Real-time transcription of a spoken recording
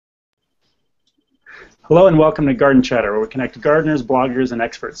Hello and welcome to Garden Chatter, where we connect gardeners, bloggers, and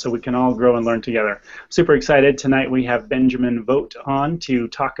experts so we can all grow and learn together. Super excited. Tonight we have Benjamin Vogt on to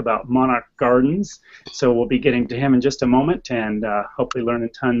talk about Monarch Gardens. So we'll be getting to him in just a moment and hopefully learning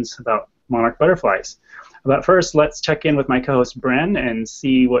tons about monarch butterflies. But first, let's check in with my co-host Bren and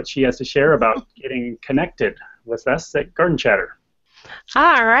see what she has to share about getting connected with us at Garden Chatter.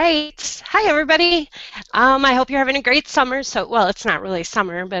 All right. Hi, everybody. I hope you're having a great summer. Well, it's not really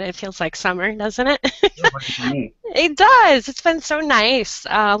summer, but it feels like summer, doesn't it? It does. It's been so nice.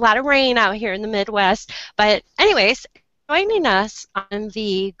 A lot of rain out here in the Midwest. But anyways, joining us on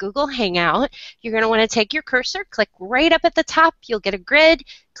the Google Hangout, you're going to want to take your cursor, click right up at the top. You'll get a grid.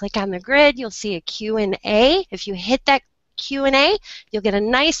 Click on the grid. You'll see a Q&A. If you hit that Q&A, you'll get a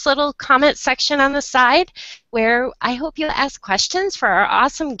nice little comment section on the side where I hope you'll ask questions for our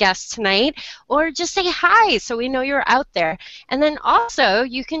awesome guests tonight, or just say hi so we know you're out there. And then also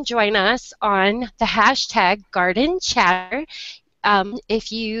you can join us on the hashtag Garden Chatter.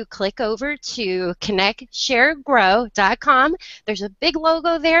 If you click over to connectsharegrow.com, there's a big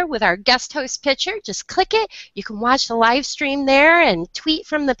logo there with our guest host picture. Just click it. You can watch the live stream there and tweet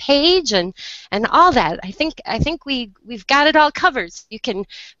from the page and all that. I think we've got it all covered. So you can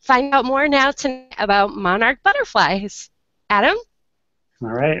find out more now tonight about monarch butterflies. Adam? All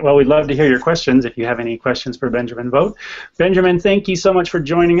right. Well, we'd love to hear your questions if you have any questions for Benjamin Vogt. Benjamin, thank you so much for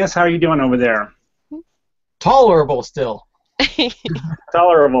joining us. How are you doing over there? Tolerable still.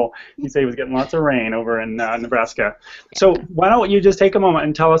 Tolerable. You say he was getting lots of rain over in Nebraska. So why don't you just take a moment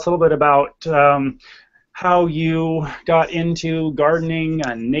and tell us a little bit about how you got into gardening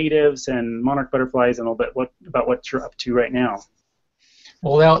and natives and monarch butterflies and a little bit about what you're up to right now.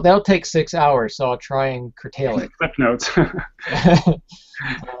 Well, that'll take 6 hours, so I'll try and curtail it. Clip notes.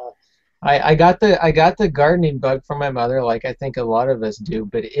 I got the gardening bug from my mother, like I think a lot of us do,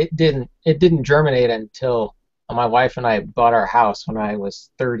 but it didn't germinate until my wife and I bought our house when I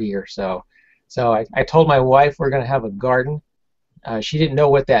was 30 or so. So I told my wife we're going to have a garden. She didn't know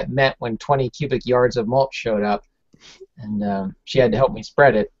what that meant when 20 cubic yards of mulch showed up, and she had to help me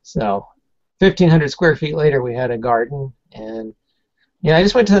spread it. So 1,500 square feet later, we had a garden, and I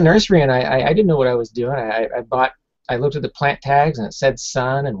just went to the nursery, and I didn't know what I was doing. I looked at the plant tags, and it said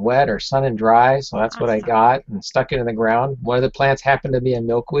sun and wet or sun and dry, so that's what I got and stuck it in the ground. One of the plants happened to be a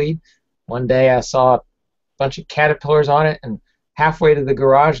milkweed. One day I saw bunch of caterpillars on it, and halfway to the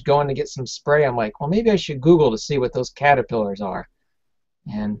garage going to get some spray, I'm like, well, maybe I should Google to see what those caterpillars are.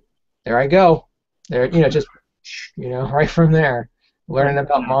 And there I go. There, just right from there, learning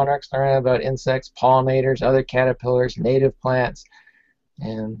about monarchs, learning about insects, pollinators, other caterpillars, native plants.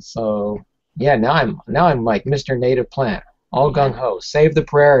 And so yeah, now I'm like Mr. Native Plant, all gung ho, save the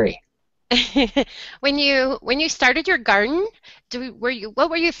prairie. When you started your garden, what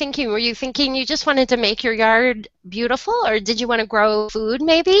were you thinking? Were you thinking you just wanted to make your yard beautiful, or did you want to grow food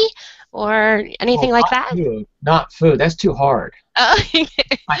maybe, or anything like that? Not food. That's too hard. I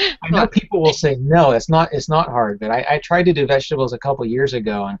know people will say no, it's not hard, but I tried to do vegetables a couple years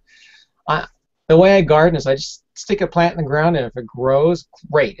ago, and the way I garden is I just stick a plant in the ground, and if it grows,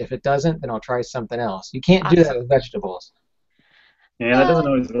 great. If it doesn't, then I'll try something else. You can't do that with vegetables. Yeah, that doesn't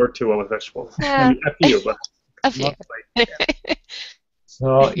always work too well with vegetables. A few, but a few. Yeah.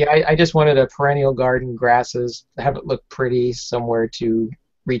 So yeah, I just wanted a perennial garden, grasses, have it look pretty, somewhere to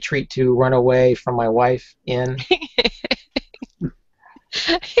retreat to, run away from my wife in.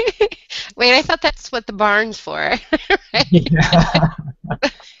 Wait, I thought that's what the barn's for. Right? Yeah.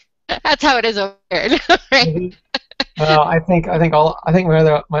 That's how it is over here, right? Well, I think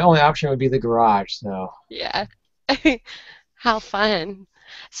my only option would be the garage. So yeah. How fun.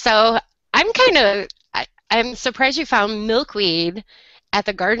 So I'm surprised you found milkweed at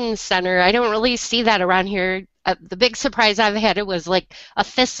the garden center. I don't really see that around here. The big surprise I've had, it was like a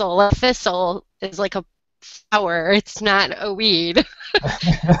thistle. A thistle is like a flower. It's not a weed.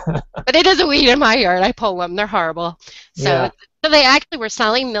 But it is a weed in my yard. I pull them. They're horrible. So they actually were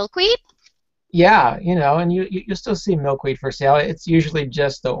selling milkweed? Yeah, and you still see milkweed for sale. It's usually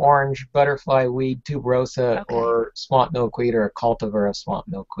just the orange butterfly weed, tuberosa, or swamp milkweed, or a cultivar of swamp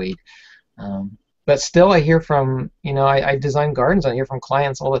milkweed. But still, I hear from, I design gardens. I hear from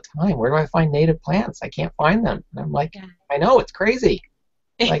clients all the time, where do I find native plants? I can't find them. And I'm like, I know, it's crazy.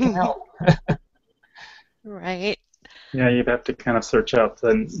 Like, no. Right. Yeah, you have to kind of search out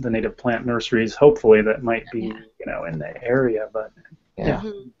the native plant nurseries, hopefully, that might be, in the area. But yeah.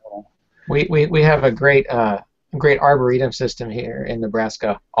 We have a great arboretum system here in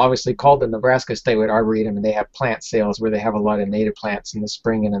Nebraska, obviously called the Nebraska Statewide Arboretum, and they have plant sales where they have a lot of native plants in the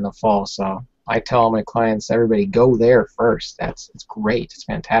spring and in the fall. So I tell all my clients, everybody go there first. It's great. It's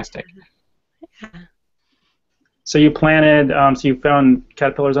fantastic. Yeah. So you planted, so you found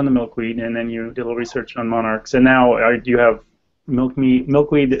caterpillars on the milkweed, and then you did a little research on monarchs, and now do you have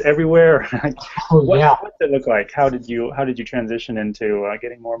milkweed everywhere? Yeah. What's it look like? How did you transition into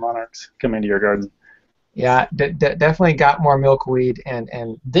getting more monarchs come into your garden? Yeah, definitely got more milkweed,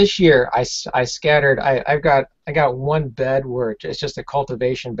 and this year I scattered. I got one bed where it's just a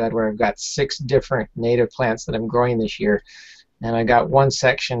cultivation bed where I've got 6 different native plants that I'm growing this year, and I got one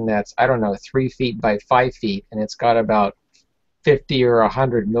section that's, I don't know, 3 feet by 5 feet, and it's got about 50 or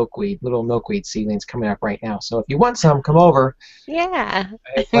 100 little milkweed seedlings coming up right now. So if you want some, come over. Yeah.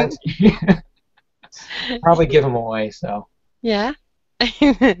 I have plenty. Probably give them away. So. Yeah.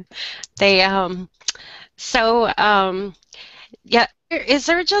 They so yeah, is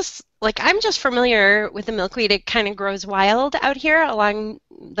there just like, I'm just familiar with the milkweed. It kind of grows wild out here along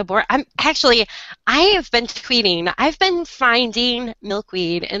the board. I have been tweeting. I've been finding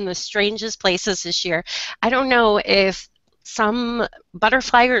milkweed in the strangest places this year. I don't know if some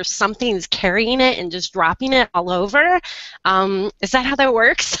butterfly or something's carrying it and just dropping it all over. Is that how that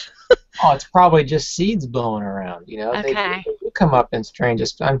works? Oh, it's probably just seeds blowing around. You know, Okay. they do come up in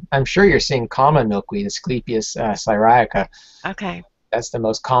strangest. I'm sure you're seeing common milkweed, Asclepias syriaca. Okay. That's the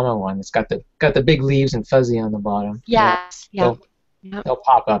most common one. It's got the big leaves and fuzzy on the bottom. Yes. Yeah. They'll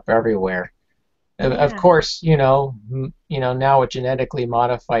pop up everywhere. Of course, now with genetically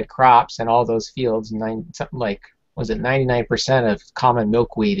modified crops and all those fields, something like, was it 99% of common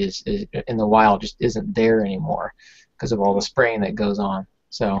milkweed is in the wild just isn't there anymore because of all the spraying that goes on.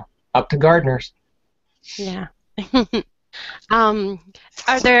 So up to gardeners. Yeah.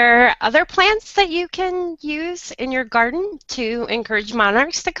 Are there other plants that you can use in your garden to encourage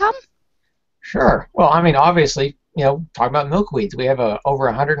monarchs to come? Sure. Well, I mean, obviously, talk about milkweeds. We have over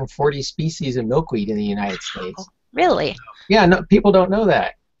 140 species of milkweed in the United States. Oh, really? Yeah, no, people don't know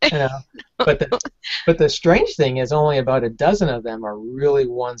that. But the strange thing is only about a dozen of them are really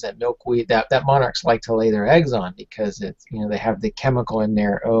ones that milkweed that monarchs like to lay their eggs on, because it's they have the chemical in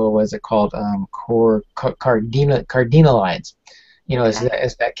there. Oh, what is it called? Cardinalides.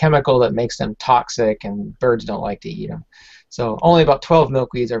 It's that chemical that makes them toxic, and birds don't like to eat them. So only about 12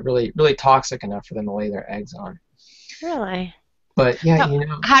 milkweeds are really really toxic enough for them to lay their eggs on. Really? But yeah,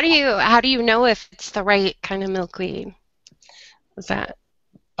 How do you know if it's the right kind of milkweed? Is that?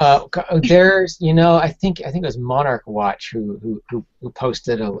 There's, I think it was Monarch Watch who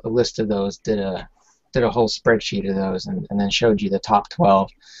posted a list of those, did a whole spreadsheet of those, and then showed you the top 12.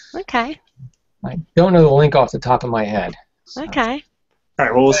 Okay. I don't know the link off the top of my head. So. Okay. All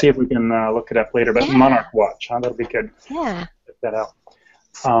right. Well, we'll see if we can look it up later. But Monarch Watch, that'll be good. Yeah. Check that out.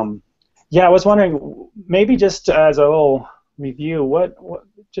 Yeah, I was wondering, maybe just as a little review, what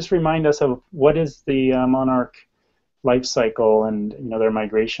just remind us of what is the monarch life cycle and their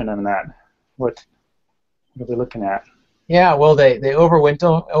migration and that. What are we looking at? Yeah, well, they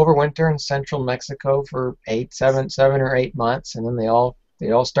overwinter in central Mexico for 7 or 8 months, and then they all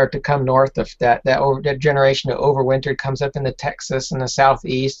start to come north. Of that generation that overwintered comes up into Texas in the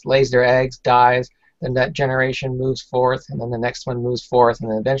southeast, lays their eggs, dies. Then that generation moves forth, and then the next one moves forth, and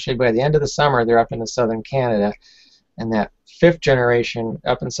then eventually by the end of the summer they're up into southern Canada. And that 5th generation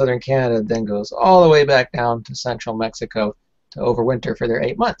up in southern Canada then goes all the way back down to central Mexico to overwinter for their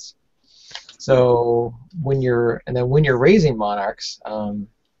 8 months. So when you're raising monarchs,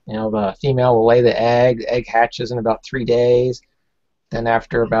 the female will lay the egg. The egg hatches in about 3 days. Then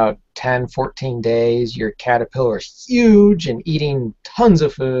after about 10, 14 days, your caterpillar is huge and eating tons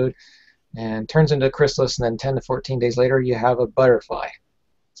of food and turns into a chrysalis, and then 10 to 14 days later you have a butterfly.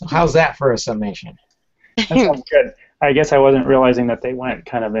 So how's that for a summation? That sounds good. I guess I wasn't realizing that they went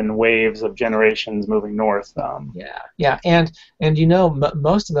kind of in waves of generations moving north. Yeah, and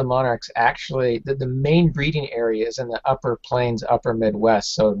most of the monarchs actually, the main breeding area is in the upper plains, upper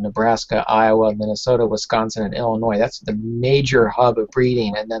Midwest, so Nebraska, Iowa, Minnesota, Wisconsin, and Illinois. That's the major hub of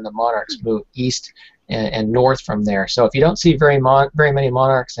breeding, and then the monarchs move east and north from there. So if you don't see very many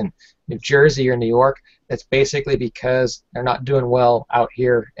monarchs in New Jersey or New York, that's basically because they're not doing well out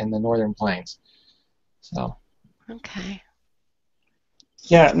here in the northern plains. So. Okay.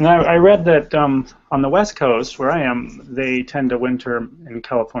 Yeah, and I read that on the West Coast, where I am, they tend to winter in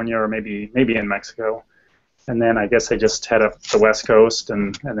California or maybe in Mexico, and then I guess they just head up the West Coast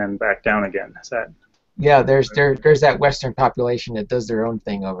and then back down again. Is that? Yeah, there's that Western population that does their own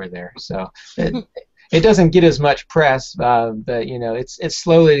thing over there. So it doesn't get as much press, but it's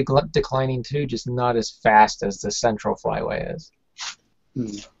slowly declining too, just not as fast as the central flyway is.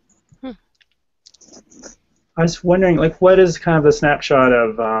 I was wondering, what is kind of the snapshot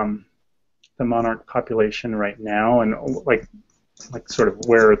of the monarch population right now, and like sort of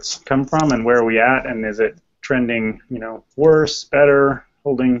where it's come from, and where are we at, and is it trending, worse, better,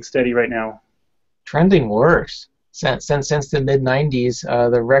 holding steady right now? Trending worse. Since the mid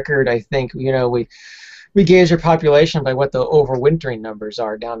 90s, the record, I think, we gauge our population by what the overwintering numbers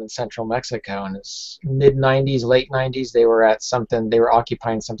are down in central Mexico, and it's mid 90s, late 90s, they were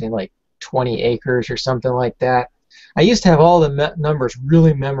occupying something like 20 acres or something like that. I used to have all the numbers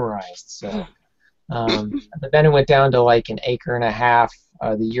really memorized, so but then it went down to like an acre and a half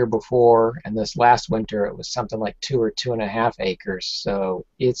the year before, and this last winter it was something like 2 or 2.5 acres, so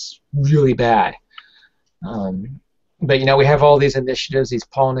it's really bad. But we have all these initiatives, these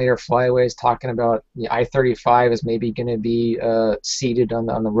pollinator flyways, talking about the I-35 is maybe going to be seeded on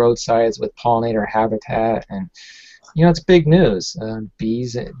the roadsides with pollinator habitat, and it's big news.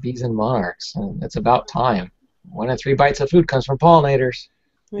 Bees and monarchs, and it's about time. 1 in 3 bites of food comes from pollinators.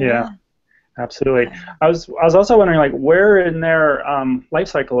 Yeah, absolutely. I was also wondering, like, where in their life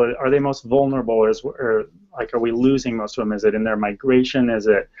cycle are they most vulnerable, or like, are we losing most of them? Is it in their migration? Is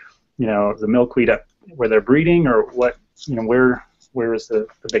it the milkweed up where they're breeding, or what? Where is the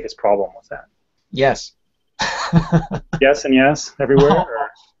biggest problem with that? Yes. Yes and yes everywhere.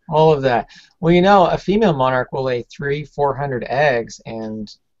 Or? All of that. Well, a female monarch will lay 300-400 eggs,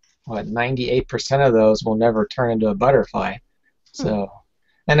 and 98% of those will never turn into a butterfly. So,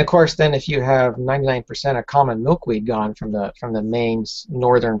 and of course, then if you have 99% of common milkweed gone from the main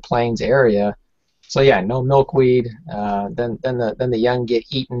northern plains area, so yeah, no milkweed. Then the young get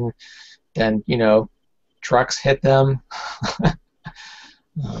eaten. Then trucks hit them.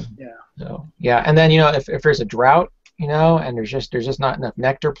 And then if there's a drought, and there's just not enough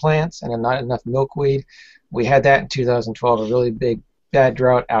nectar plants and not enough milkweed. We had that in 2012, a really bad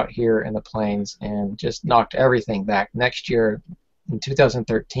drought out here in the plains, and just knocked everything back. Next year, in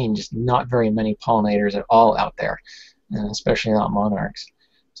 2013, just not very many pollinators at all out there, and especially not monarchs.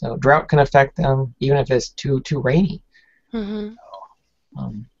 So drought can affect them, even if it's too rainy.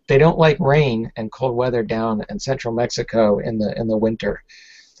 They don't like rain and cold weather down in central Mexico in the winter.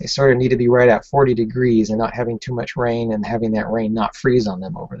 They sort of need to be right at 40 degrees and not having too much rain, and having that rain not freeze on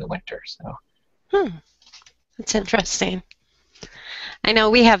them over the winter. So. That's interesting. I know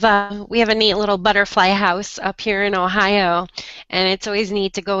we have a neat little butterfly house up here in Ohio, and it's always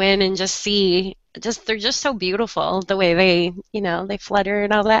neat to go in and just see. They're just so beautiful, the way they flutter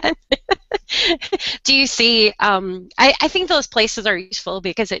and all that. Do you see? I think those places are useful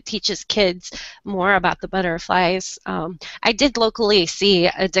because it teaches kids more about the butterflies. I did locally see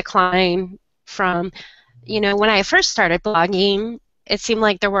a decline from, when I first started blogging. It seemed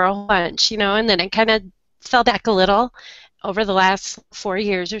like there were a whole bunch, and then it kind of fell back a little over the last 4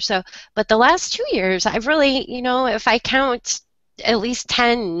 years or so. But the last 2 years, I've really, if I count at least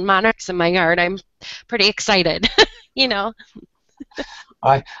 10 monarchs in my yard, I'm pretty excited.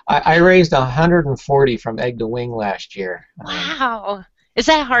 I raised 140 from egg to wing last year. Wow, is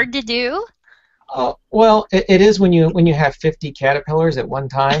that hard to do? Well, it is when you have 50 caterpillars at one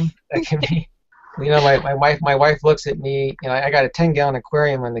time. That can be. My wife looks at me. I got a 10-gallon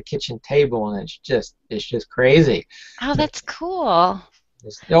aquarium on the kitchen table, and it's just crazy. Oh, that's cool. I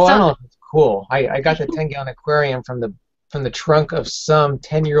don't know if it's cool. I got the 10-gallon aquarium from the trunk of some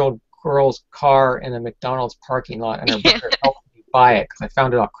 10-year-old girl's car in a McDonald's parking lot, and her brother helped me buy it because I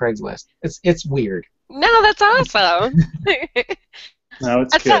found it off Craigslist. It's weird. No, that's awesome. No,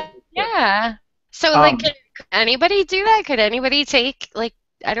 it's good. Yeah. So, could anybody do that? Could anybody take,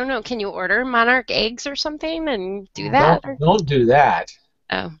 I don't know, can you order monarch eggs or something and do that? Don't do that.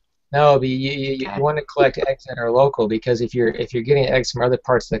 Oh. No, but you want to collect eggs that are local, because if you're getting eggs from other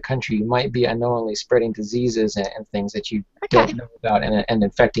parts of the country, you might be unknowingly spreading diseases and things that you don't know about, and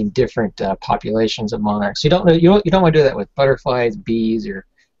infecting different populations of monarchs. You don't want to do that with butterflies, bees,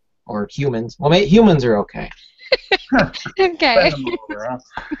 or humans. Well, humans are okay. Okay.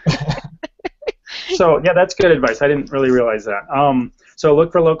 So yeah, that's good advice. I didn't really realize that. So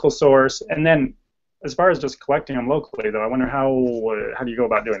look for local source, and then as far as just collecting them locally, though, I wonder how do you go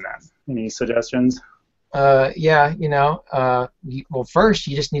about doing that? Any suggestions? Yeah, well, first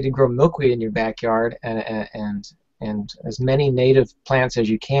you just need to grow milkweed in your backyard, and as many native plants as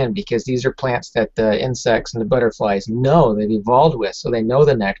you can, because these are plants that the insects and the butterflies know, they've evolved with, so they know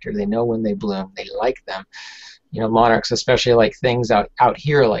the nectar, they know when they bloom, they like them. Monarchs especially like things out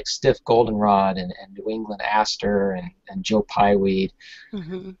here like stiff goldenrod and New England aster and Joe Pye weed.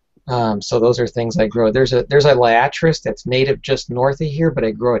 So those are things I grow. There's a liatris that's native just north of here, but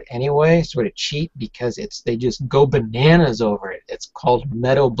I grow it anyway, sort of cheap, because they just go bananas over it. It's called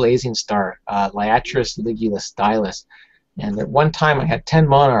meadow blazing star, Liatris ligula stylus. And at one time I had 10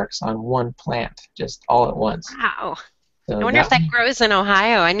 monarchs on one plant, just all at once. Wow. So I wonder if that grows in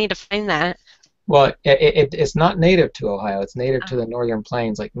Ohio. I need to find that. Well, it's not native to Ohio. It's native to the northern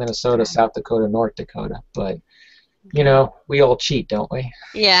plains, like Minnesota, South Dakota, North Dakota. But, you know, we all cheat, don't we?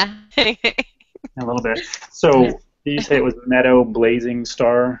 Yeah. A little bit. So, did you say it was Meadow Blazing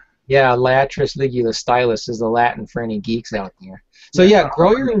Star? Yeah, Latris ligula stylus is the Latin for any geeks out there. So, yeah,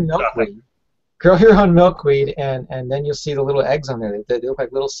 grow your own milkweed. Grow your own milkweed, and then you'll see the little eggs on there. They look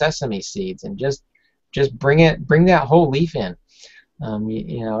like little sesame seeds, and just bring that whole leaf in.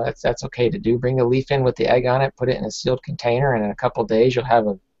 You know, that's okay to do. Bring the leaf in with the egg on it, put it in a sealed container, and in a couple days you'll have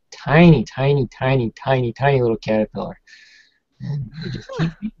a tiny, tiny, tiny, tiny, tiny little caterpillar. And you just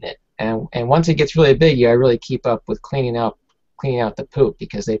keep feeding it. And once it gets really big, you gotta really keep up with cleaning out the poop,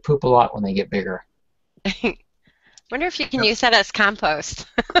 because they poop a lot when they get bigger. Wonder if you can use that as compost.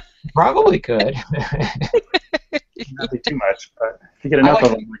 Probably could. Not be too much, but if you get enough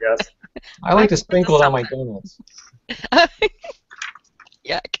of them, I guess. I like to sprinkle it on my donuts.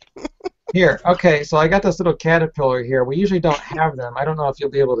 Yuck. Here, okay, so I got this little caterpillar here. We usually don't have them. I don't know if you'll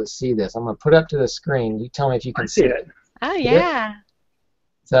be able to see this. I'm going to put it up to the screen. You tell me if you can see it. Oh, yeah.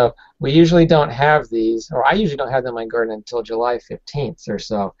 So we usually don't have these, or I usually don't have them in my garden until July 15th or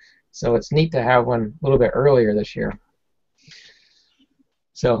so. So it's neat to have one a little bit earlier this year.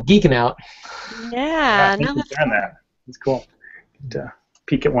 So geeking out. Yeah, no, that's cool.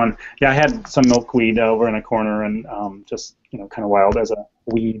 Peek at one. Yeah, I had some milkweed over in a corner, and just kind of wild as a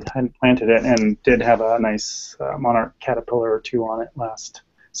weed. I hadn't planted it, and did have a nice monarch caterpillar or two on it last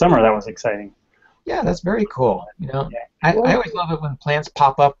summer. That was exciting. Yeah, that's very cool. I always love it when plants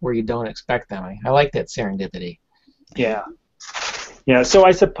pop up where you don't expect them. I like that serendipity. Yeah. Yeah. So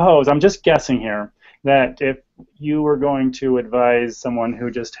I suppose I'm just guessing here that if you were going to advise someone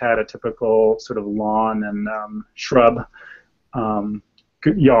who just had a typical sort of lawn and shrub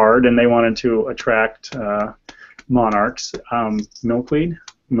yard, and they wanted to attract monarchs, milkweed,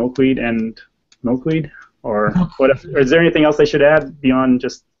 or what? Is there anything else they should add beyond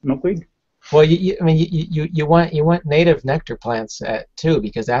just milkweed? Well, you want native nectar plants too,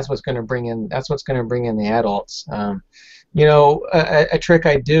 because that's what's going to bring in the adults. A trick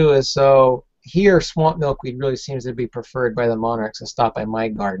I do is, so here swamp milkweed really seems to be preferred by the monarchs and stopped by my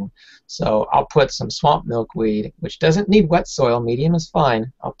garden. So I'll put some swamp milkweed, which doesn't need wet soil, medium is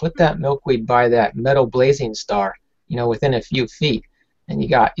fine. I'll put that milkweed by that meadow blazing star, within a few feet, and you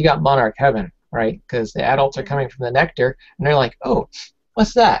got monarch heaven, right? Because the adults are coming from the nectar, and they're like, oh,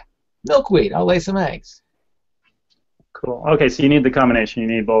 what's that? Milkweed. I'll lay some eggs. Cool. Okay, so you need the combination. You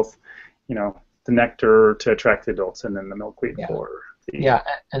need both, the nectar to attract the adults, and then the milkweed for the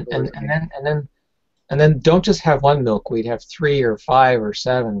and then don't just have one milkweed. Have 3 or 5 or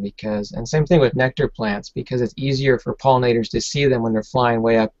 7, and same thing with nectar plants, because it's easier for pollinators to see them when they're flying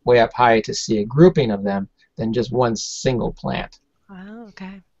way up high, to see a grouping of them than just one single plant. Wow.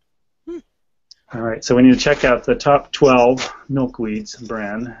 Okay. All right, so we need to check out the top 12 milkweeds,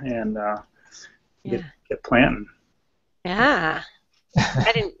 Bren, and get planting. Yeah.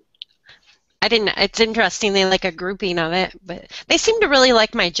 I didn't. It's interesting. They like a grouping of it, but they seem to really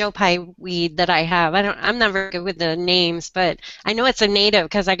like my Joe Pye weed that I have. I'm never good with the names, but I know it's a native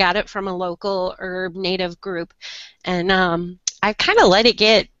because I got it from a local herb native group, and I kind of let it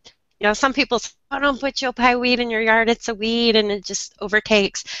get. Some people say, oh, don't put Joe Pye weed in your yard. It's a weed, and it just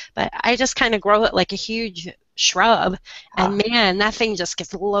overtakes. But I just kind of grow it like a huge shrub, and man, that thing just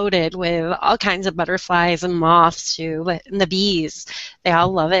gets loaded with all kinds of butterflies and moths too. And the bees, they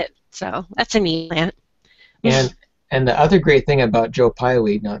all love it. So that's a neat plant. And the other great thing about Joe Pye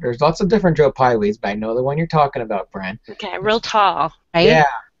weed, now there's lots of different Joe Pye weeds, but I know the one you're talking about, Bren. Okay, real tall, right? Yeah.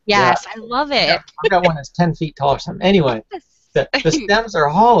 Yes, I love it. I've got one that's 10 feet tall or something. Anyway. The stems are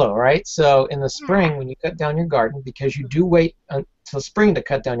hollow, right? So in the spring, when you cut down your garden, because you do wait until spring to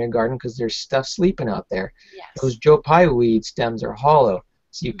cut down your garden because there's stuff sleeping out there, those Joe Pye weed stems are hollow.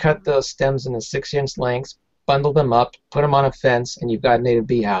 So you cut those stems into 6-inch lengths, bundle them up, put them on a fence, and you've got a native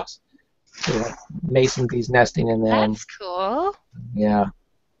bee house. So mason bees nesting in them. That's cool. Yeah.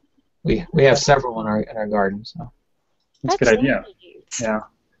 We have several in our garden. So that's a good idea. Yeah.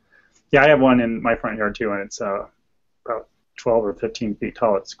 Yeah, I have one in my front yard too, and it's about 12 or 15 feet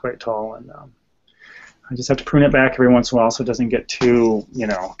tall. It's quite tall, and I just have to prune it back every once in a while so it doesn't get too,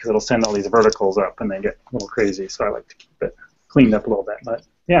 because it'll send all these verticals up and they get a little crazy. So I like to keep it cleaned up a little bit. But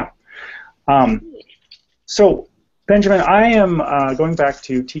yeah. So Benjamin, I am going back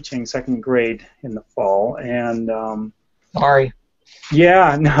to teaching 2nd grade in the fall, and sorry.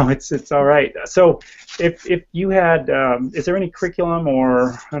 Yeah, no, it's all right. So if you had, is there any curriculum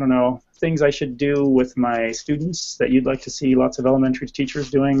or, I don't know, things I should do with my students that you'd like to see lots of elementary teachers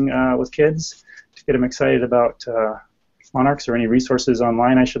doing with kids to get them excited about monarchs, or any resources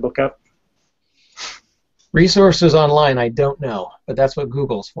online I should look up? Resources online, I don't know, but that's what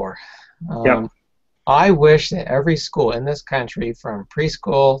Google's for. Yep. I wish that every school in this country, from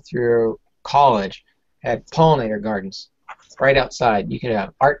preschool through college, had pollinator gardens right outside. You could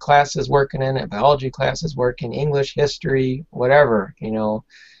have art classes working in it, biology classes working, English, history, whatever, you know.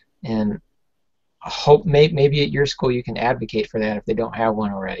 And I hope maybe at your school you can advocate for that if they don't have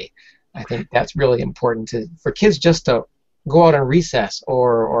one already. I think that's really important for kids just to go out on recess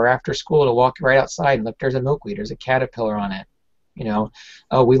or after school to walk right outside and look, there's a milkweed, there's a caterpillar on it. You know,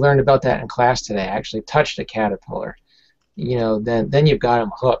 oh, we learned about that in class today. I actually touched a caterpillar. You know, then you've got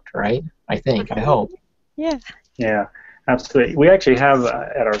them hooked, right? I think. I hope. Yeah. Yeah, absolutely. We actually have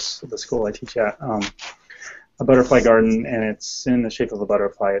at the school I teach at a butterfly garden, and it's in the shape of a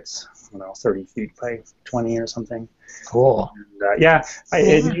butterfly. It's 30 feet by 20 or something. Cool. And, yeah,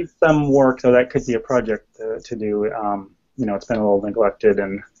 it needs some work, so that could be a project to do. It's been a little neglected,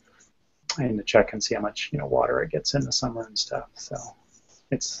 and I need to check and see how much water it gets in the summer and stuff. So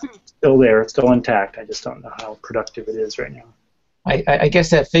it's still there, it's still intact. I just don't know how productive it is right now. I guess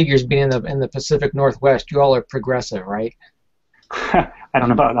that figures being in the Pacific Northwest. You all are progressive, right? I don't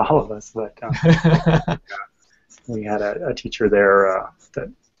know about all of us, but we had a teacher there that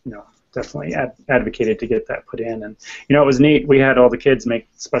definitely advocated to get that put in, and it was neat. We had all the kids make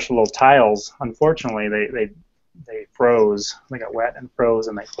special little tiles. Unfortunately, they froze. They got wet and froze,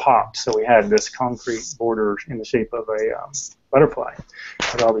 and they popped. So we had this concrete border in the shape of a butterfly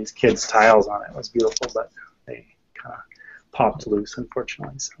with all these kids' tiles on it. It was beautiful, but they kind of popped loose,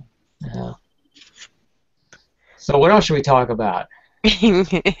 unfortunately. So. Yeah. So what else should we talk about?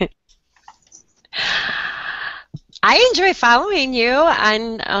 I enjoy following you,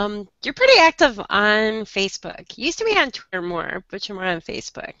 and you're pretty active on Facebook. You used to be on Twitter more, but you're more on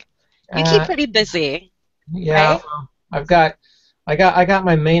Facebook. You keep pretty busy. Yeah, right? I got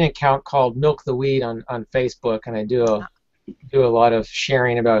my main account called Milk the Weed on Facebook, and I do a lot of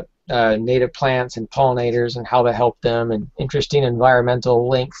sharing about native plants and pollinators and how to help them, and interesting environmental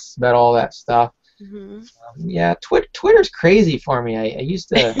links about all that stuff. Mm-hmm. Yeah, Twitter's crazy for me. I used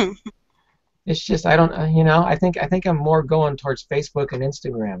to. It's just I don't I think I'm more going towards Facebook and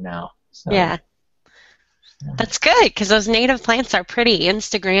Instagram now. So. Yeah. That's good, because those native plants are pretty.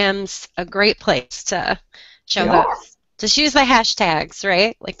 Instagram's a great place to show those. Just use the hashtags,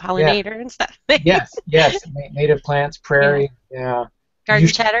 right? Like pollinator and stuff. Yes. Native plants, prairie, yeah. Garden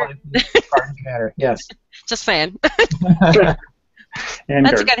chatter. Garden chatter, yes. Just saying. And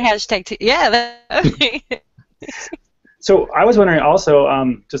that's a good hashtag too. Yeah. So I was wondering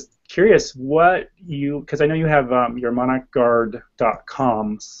also, just curious, because I know you have your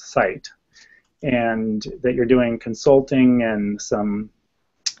monarchguard.com site, and that you're doing consulting and some,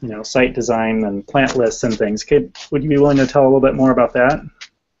 site design and plant lists and things. Would you be willing to tell a little bit more about that?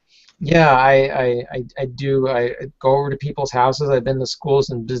 Yeah, I do. I go over to people's houses. I've been to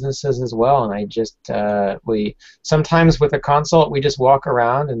schools and businesses as well, and I just we sometimes with a consult we just walk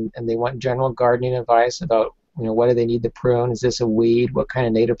around and they want general gardening advice about what do they need to prune? Is this a weed? What kind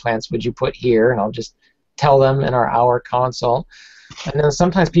of native plants would you put here? And I'll just tell them in our hour consult. And then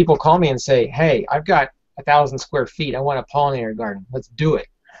sometimes people call me and say, hey, I've got 1,000 square feet. I want a pollinator garden. Let's do it.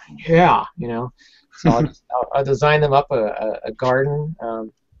 Yeah, So I'll design them up a garden.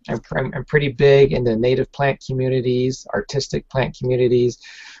 I'm pretty big into native plant communities, artistic plant communities,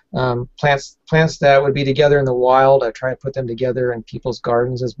 plants that would be together in the wild. I try to put them together in people's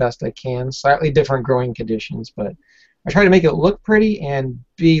gardens as best I can. Slightly different growing conditions, but I try to make it look pretty and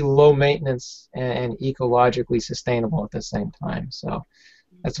be low maintenance and ecologically sustainable at the same time. So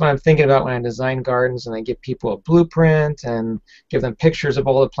that's what I'm thinking about when I design gardens, and I give people a blueprint and give them pictures of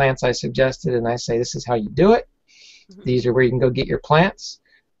all the plants I suggested, and I say this is how you do it. These are where you can go get your plants.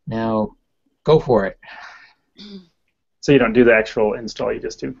 Now, go for it. So you don't do the actual install; you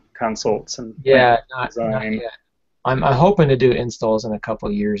just do consults and not yet. I'm hoping to do installs in a couple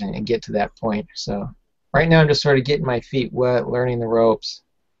of years and get to that point. So right now I'm just sort of getting my feet wet, learning the ropes.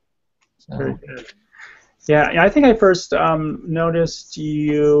 So. Very good. Yeah, I think I first noticed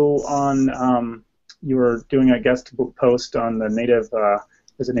you on you were doing a guest post on the native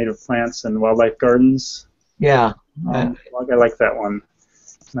plants and wildlife gardens. Yeah. I like that one.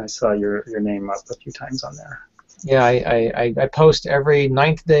 And I saw your name up a few times on there. Yeah, I post every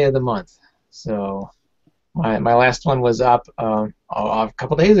 9th day of the month. So my last one was up a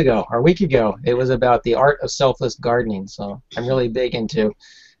couple days ago, or a week ago. It was about the art of selfless gardening. So I'm really big into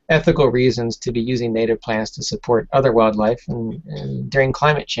ethical reasons to be using native plants to support other wildlife and during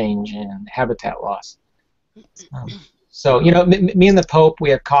climate change and habitat loss. So me and the Pope, we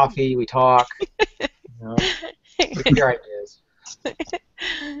have coffee, we talk. We share ideas.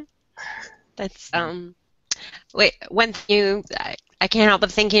 That's Wait, one thing I can't help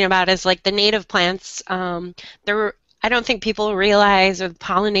but thinking about is like the native plants. I don't think people realize, or the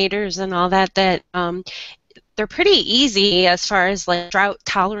pollinators and all that, that they're pretty easy as far as like drought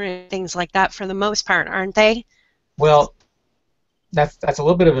tolerant things like that for the most part, aren't they? Well, that's a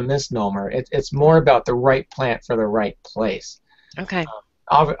little bit of a misnomer. It's more about the right plant for the right place. Okay.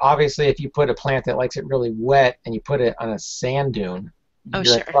 Obviously, if you put a plant that likes it really wet and you put it on a sand dune, Oh,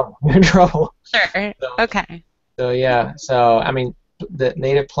 you're in sure. trouble. You're in trouble. Sure. So, Okay. so yeah. So I mean, the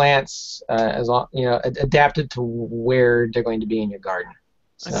native plants, adapted to where they're going to be in your garden.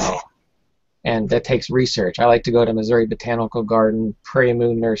 So. Okay. And that takes research. I like to go to Missouri Botanical Garden, Prairie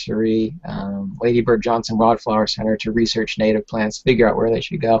Moon Nursery, Lady Bird Johnson Wildflower Center to research native plants, figure out where they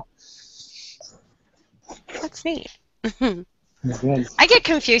should go. That's neat. Good. I get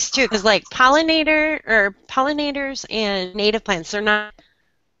confused too, because like pollinators and native plants, they're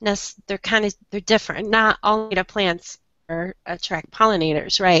different. Not all native plants attract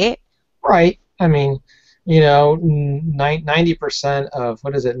pollinators, right? Right. I mean, 90% of,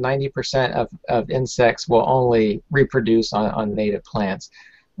 what is it, 90% of insects will only reproduce on native plants.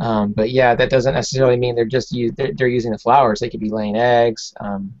 But yeah, that doesn't necessarily mean they're using the flowers. They could be laying eggs.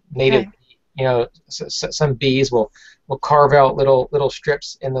 Native, Okay. some bees will carve out little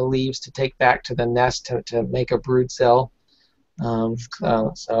strips in the leaves to take back to the nest to make a brood cell. And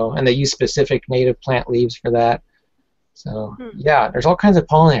they use specific native plant leaves for that. So yeah, there's all kinds of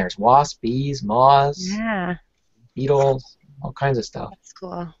pollinators: wasps, bees, moths, Yeah, beetles, all kinds of stuff. that's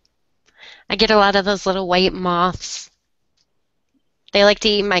cool. I get a lot of those little white moths. They like to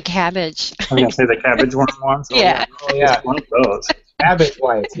eat my cabbage. I was gonna say the cabbage worm ones. Oh, Yeah. Oh yeah, just like those. cabbage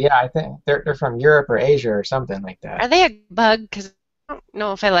whites. Yeah, I think they're from Europe or Asia or something like that. Are they a bug? Because I don't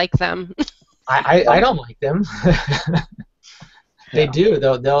know if I like them. I don't like them. They Yeah. do.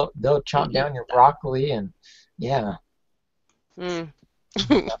 They'll chomp down your broccoli and yeah. Mm.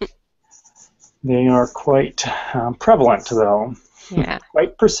 They are quite prevalent, though. Yeah.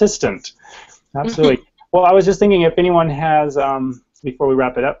 Quite persistent. Absolutely. Well, I was just thinking if anyone has, before we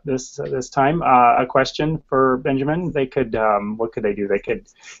wrap it up this time, a question for Benjamin, they could, what could they do? They could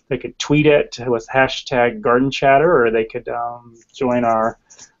tweet it with hashtag Garden Chatter, or they could join our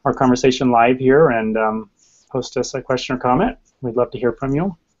conversation live here and post us a question or comment. We'd love to hear from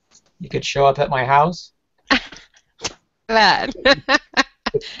you. You could show up at my house. That.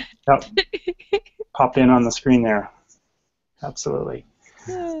 Yep. Pop in on the screen there. Absolutely.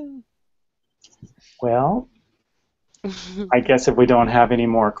 Well, I guess if we don't have any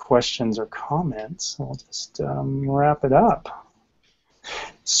more questions or comments, we'll just wrap it up.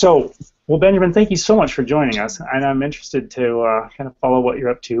 So, well, Benjamin, thank you so much for joining us, and I'm interested to kind of follow what you're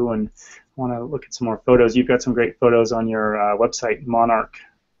up to and want to look at some more photos. You've got some great photos on your website,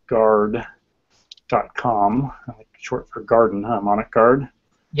 monarchguard.com, short for garden, huh? Monarch Guard.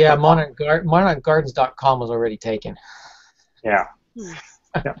 Yeah, monarchgardens.com was already taken. Yeah.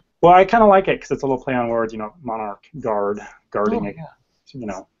 Yeah. Well, I kind of like it because it's a little play on words, Monarch Guard, guarding it,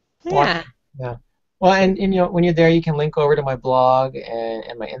 Yeah. Yeah. Well, and when you're there, you can link over to my blog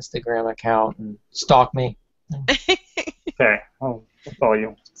and my Instagram account and stalk me. Okay. I'll follow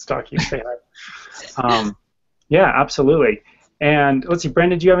you, stalk you, say hi. Yeah, absolutely. And let's see,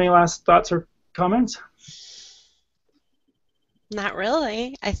 Brandon, do you have any last thoughts or comments? Not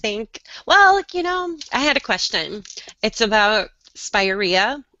really. I think, well, I had a question. It's about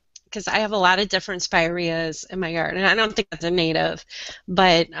spirea, because I have a lot of different spireas in my garden. I don't think that's a native,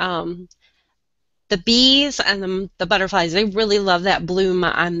 but the bees and the butterflies, they really love that bloom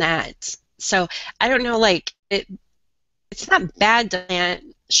on that. So I don't know, like, it's not bad to plant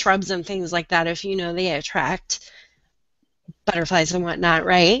shrubs and things like that if they attract butterflies and whatnot,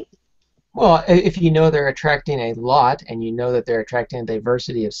 right? Well, if you know they're attracting a lot and you know that they're attracting a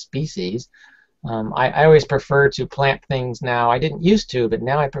diversity of species, I always prefer to plant things now. I didn't used to, but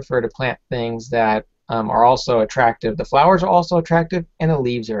now I prefer to plant things that are also attractive. The flowers are also attractive, and the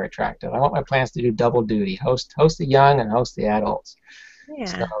leaves are attractive. I want my plants to do double duty, host the young and host the adults. Yeah.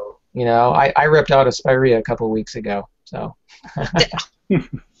 So, I ripped out a spirea a couple weeks ago. So.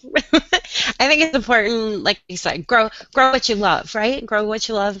 I think it's important, like you said, grow what you love, right? Grow what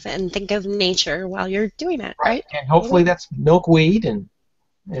you love and think of nature while you're doing it, right? And hopefully that's milkweed and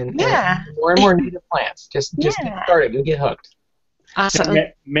Yeah. more and more native plants. Just get started. You'll get hooked. Awesome.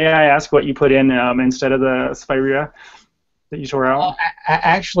 May I ask what you put in instead of the spirea that you tore out?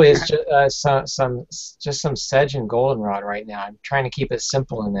 Actually, it's just some sedge and goldenrod right now. I'm trying to keep it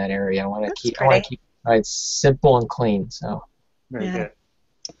simple in that area. I want to keep it simple and clean. So. Very good.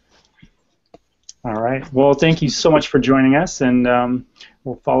 All right. Well, thank you so much for joining us, and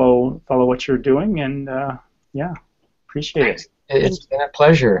we'll follow what you're doing, and Yeah, appreciate it. It's been a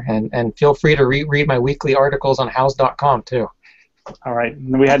pleasure, and feel free to read my weekly articles on house.com too. All right,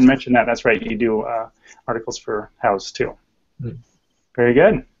 we hadn't mentioned that. That's right, you do articles for House too. Very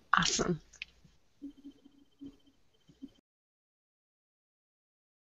good. Awesome.